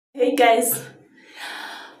guys.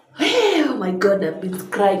 Oh my god, I've been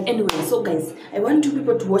crying. Anyway, so guys, I want you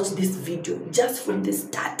people to watch this video just from the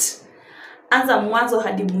start. Anza mwanzo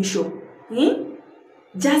hadi mwisho.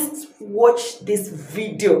 Just watch this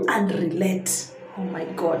video and relate. Oh my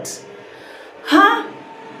god.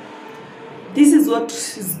 This is what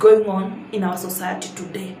is going on in our society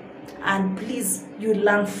today. And please, you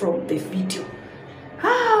learn from the video.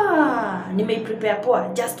 Nimei prepare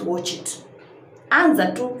poa, just watch it.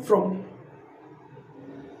 Anza tu from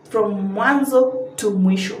mwanzo to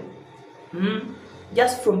mwisho.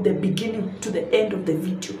 Just from the beginning to the end of the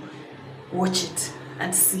video. Watch it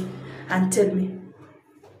and see and tell me.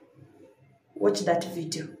 Watch that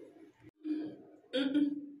video.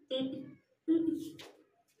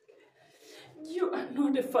 You are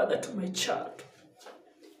not the father to my child.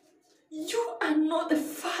 You are not the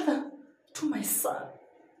father to my son.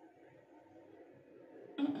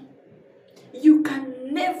 You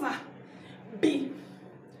can never be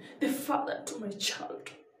the father to my child.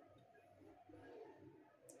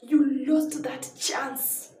 You lost that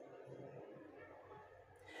chance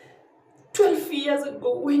 12 years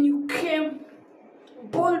ago when you came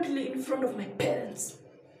boldly in front of my parents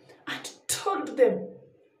and told them,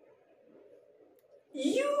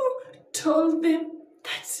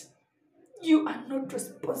 that you are not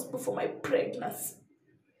responsible for my pregnancy.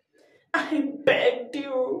 I begged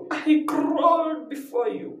you, I crawled before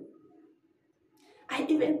you. I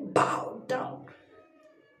even bowed down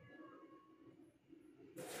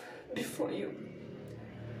before you.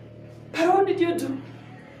 But what did you do?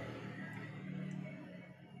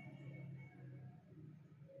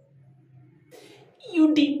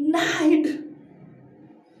 You denied.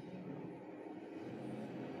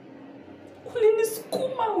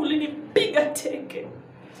 Uliniskuma, ulinipiga teke.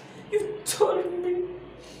 You told me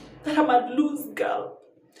that I'm a loose girl.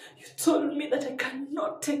 You told me that I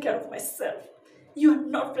cannot take care of myself. You are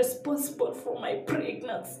not responsible for my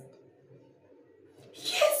pregnancy.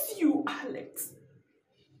 Yes, you, Alex.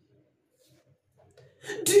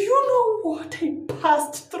 Do you know what I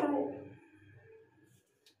passed through?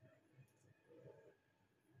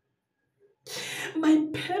 My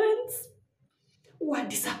parents were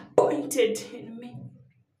disappointed in me.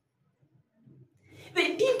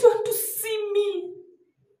 They didn't want to see me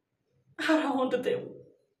around them.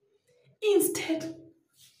 Instead,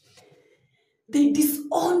 they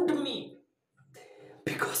disowned me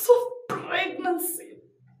because of pregnancy.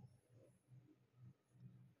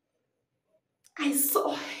 I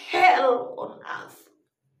saw hell on earth.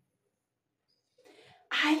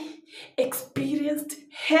 I experienced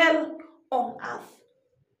hell on earth.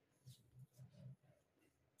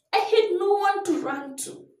 I had no one to run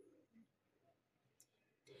to.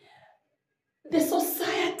 The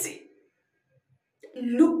society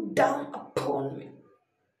looked down upon me.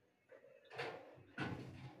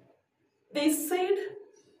 They said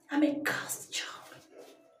I'm a cursed child.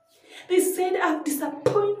 They said I've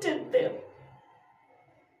disappointed them.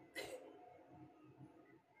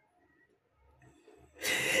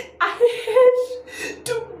 I had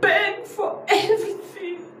to beg for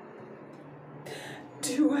everything.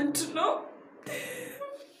 Do you want to know?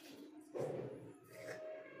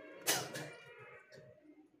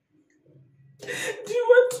 Do you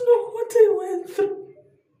want to know what I went through?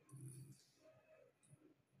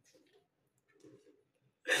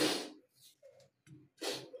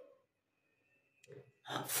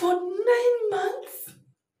 For 9 months,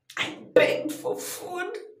 I begged for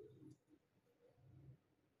food.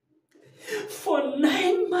 For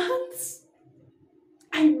 9 months,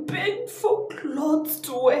 I begged for clothes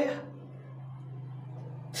to wear.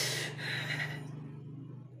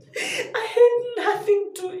 I had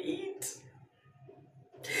nothing to eat.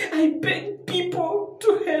 I begged people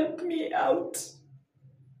to help me out.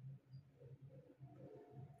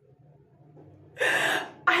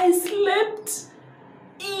 I slept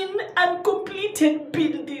in uncompleted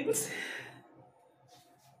buildings.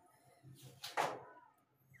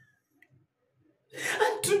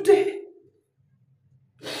 And today,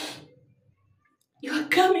 you are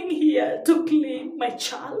coming here to claim my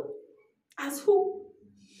child as who?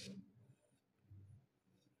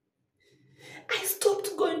 I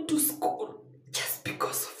stopped going to school just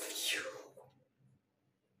because of you.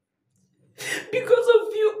 Because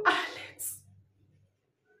of you, Alex.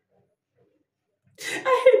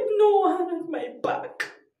 I had no one on my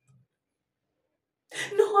back.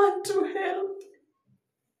 No one to help.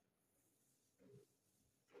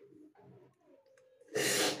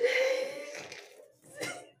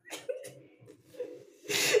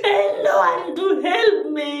 And no one to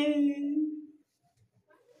help me.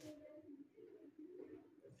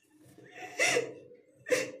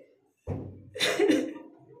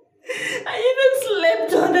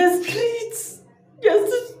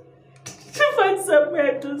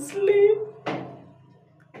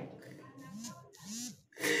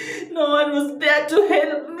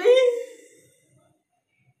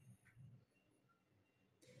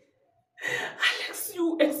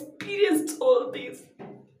 all this.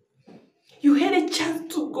 You had a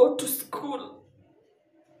chance to go to school.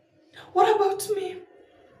 What about me?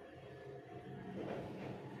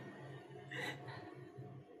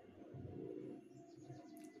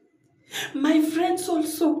 My friends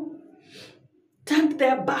also turned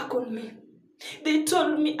their back on me. They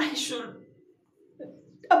told me I should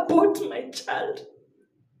abort my child.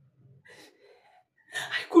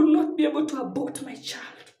 I could not be able to abort my child.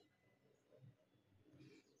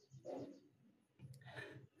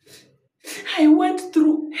 I went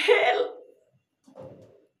through hell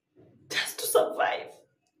just to survive.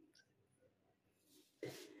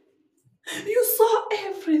 You saw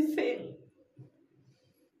everything.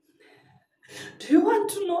 Do you want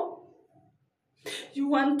to know? You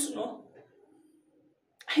want to know?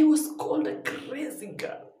 I was called a crazy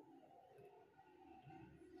girl.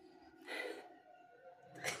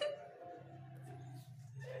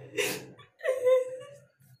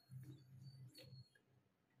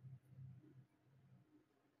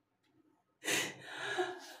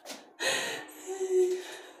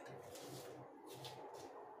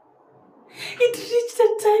 It reached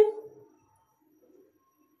a time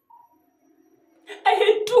I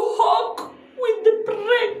had to hawk with the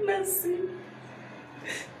pregnancy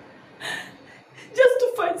just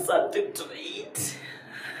to find something to eat.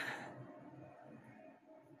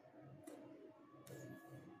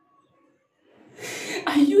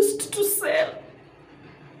 I used to sell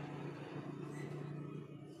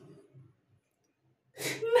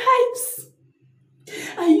knives.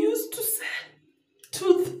 I used to sell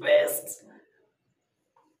toothpaste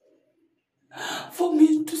for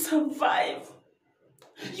me to survive.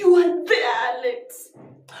 You were there, Alex.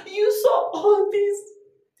 You saw all this,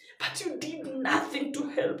 but you did nothing to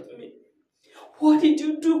help me. What did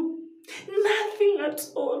you do? Nothing at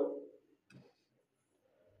all.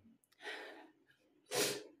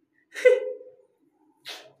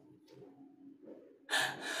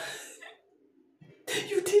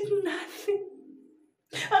 You did nothing.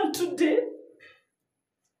 And today,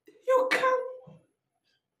 you come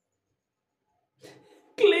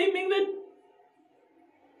claiming that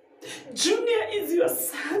Junior is your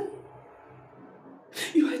son,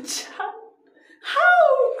 your child.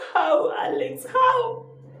 How, Alex? How?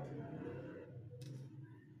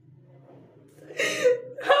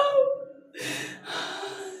 How?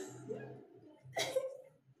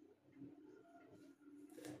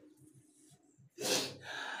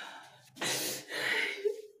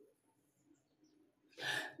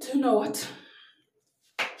 Do you know what?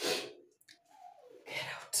 Get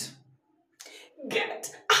out.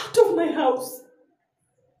 Get out of my house.